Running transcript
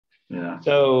Yeah.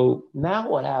 So now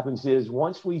what happens is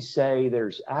once we say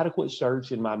there's adequate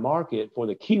search in my market for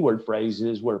the keyword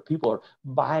phrases where people are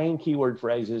buying keyword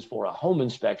phrases for a home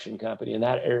inspection company in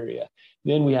that area,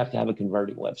 then we have to have a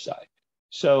converting website.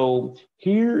 So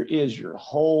here is your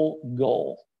whole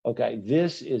goal. Okay,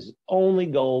 this is only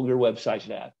goal your website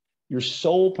should have. Your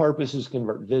sole purpose is to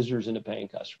convert visitors into paying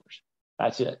customers.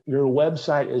 That's it. Your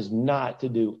website is not to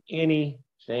do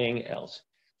anything else.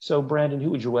 So, Brandon,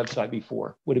 who would your website be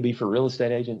for? Would it be for real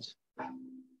estate agents?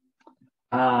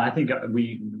 I think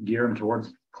we gear them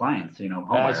towards clients, home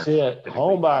buyers. That's it. Typically.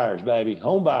 Home buyers, baby.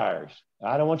 Home buyers.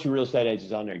 I don't want you real estate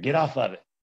agents on there. Get off of it.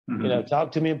 Mm-hmm.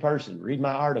 Talk to me in person. Read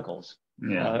my articles.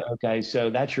 Yeah. Okay.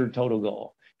 So that's your total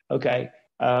goal. Okay.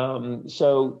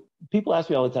 So people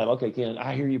ask me all the time, okay, Ken,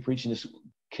 I hear you preaching this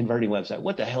converting website.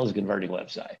 What the hell is a converting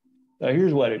website?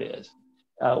 Here's what it is.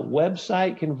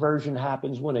 Website conversion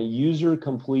happens when a user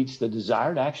completes the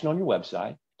desired action on your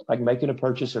website, like making a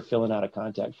purchase or filling out a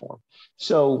contact form.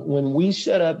 So when we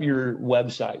set up your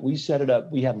website, we set it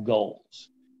up, we have goals.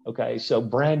 Okay, so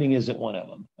branding isn't one of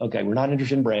them. Okay, we're not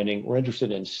interested in branding, we're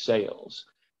interested in sales.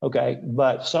 Okay,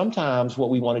 but sometimes what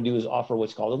we want to do is offer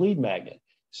what's called a lead magnet.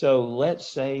 So let's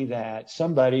say that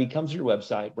somebody comes to your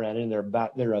website, Brandon, they're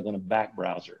going to back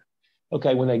browser.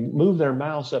 Okay, when they move their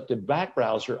mouse up to back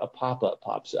browser, a pop-up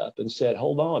pops up and said,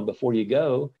 hold on, before you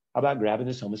go, how about grabbing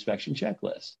this home inspection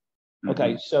checklist?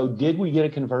 Okay, so did we get a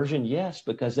conversion? Yes,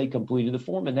 because they completed the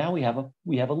form, and now we have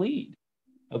a lead.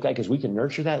 Okay, because we can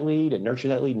nurture that lead and nurture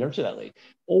that lead, nurture that lead.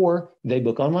 Or they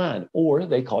book online, or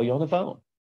they call you on the phone,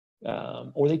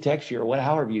 or they text you, or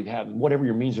however you have, whatever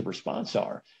your means of response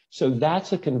are. So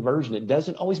that's a conversion. It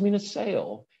doesn't always mean a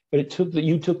sale, but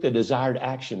you took the desired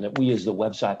action that we as the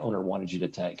website owner wanted you to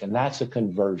take. And that's a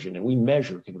conversion, and we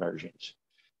measure conversions.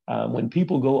 When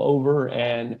people go over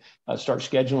and start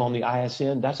scheduling on the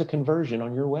ISN, that's a conversion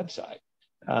on your website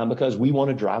because we want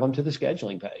to drive them to the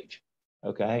scheduling page.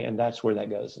 Okay, and that's where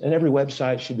that goes. And every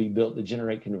website should be built to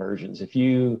generate conversions. If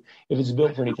it's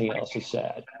built for anything else, it's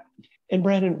sad. And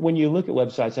Brandon, when you look at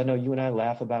websites, I know you and I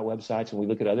laugh about websites and we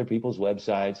look at other people's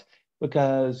websites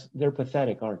because they're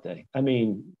pathetic, aren't they? I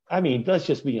mean, let's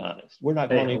just be honest. We're not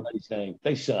calling anybody's name.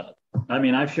 They suck. I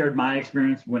mean, I've shared my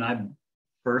experience when I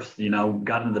first,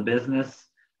 got into the business.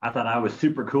 I thought I was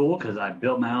super cool because I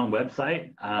built my own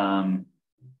website.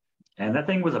 And that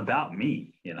thing was about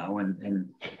me, and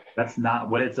that's not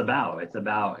what it's about. It's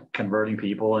about converting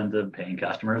people into paying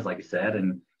customers, like you said.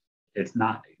 And they're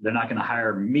not going to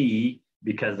hire me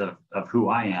because of who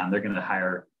I am. They're going to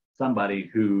hire somebody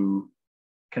who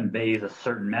conveys a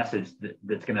certain message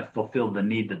that's going to fulfill the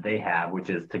need that they have, which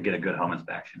is to get a good home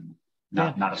inspection.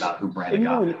 Not about who branded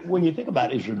got. When you think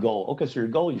about it as your goal, okay, so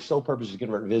your sole purpose is to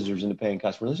convert visitors into paying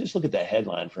customers. Let's just look at that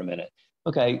headline for a minute.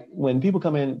 Okay, when people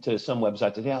come into some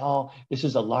websites and say, this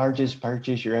is the largest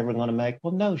purchase you're ever going to make.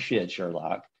 Well, no shit,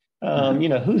 Sherlock.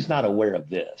 Who's not aware of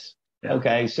this? Yeah.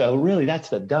 Okay, so really that's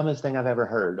the dumbest thing I've ever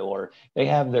heard. Or they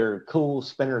have their cool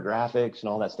spinner graphics and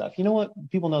all that stuff. You know what?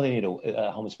 People know they need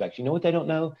a home inspection. You know what they don't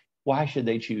know? Why should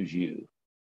they choose you?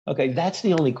 Okay, that's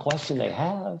the only question they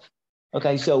have.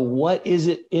 Okay, so what's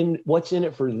in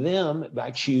it for them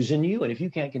by choosing you? And if you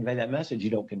can't convey that message,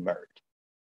 you don't convert.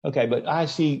 Okay, but I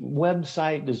see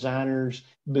website designers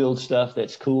build stuff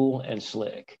that's cool and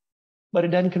slick, but it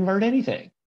doesn't convert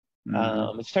anything.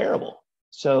 It's terrible.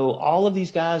 So all of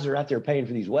these guys are out there paying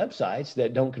for these websites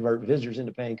that don't convert visitors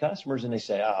into paying customers, and they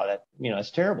say,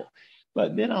 that's terrible.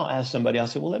 But then I'll ask somebody, I'll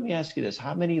say, well, let me ask you this.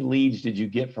 How many leads did you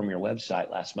get from your website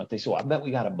last month? They say, well, I bet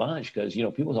we got a bunch because,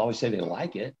 people always say they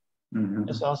like it.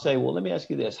 And so I'll say, well, let me ask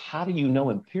you this. How do you know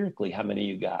empirically how many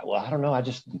you got? Well, I don't know. I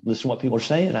just listen to what people are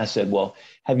saying. I said, well,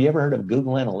 have you ever heard of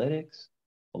Google Analytics?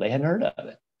 Well, they hadn't heard of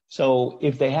it. So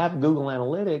if they have Google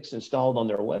Analytics installed on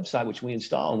their website, which we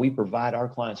install and we provide our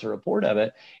clients a report of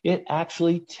it, it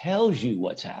actually tells you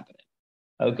what's happening.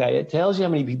 Okay, it tells you how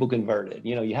many people converted.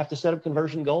 You have to set up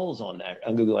conversion goals on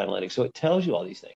Google Analytics. So it tells you all these things.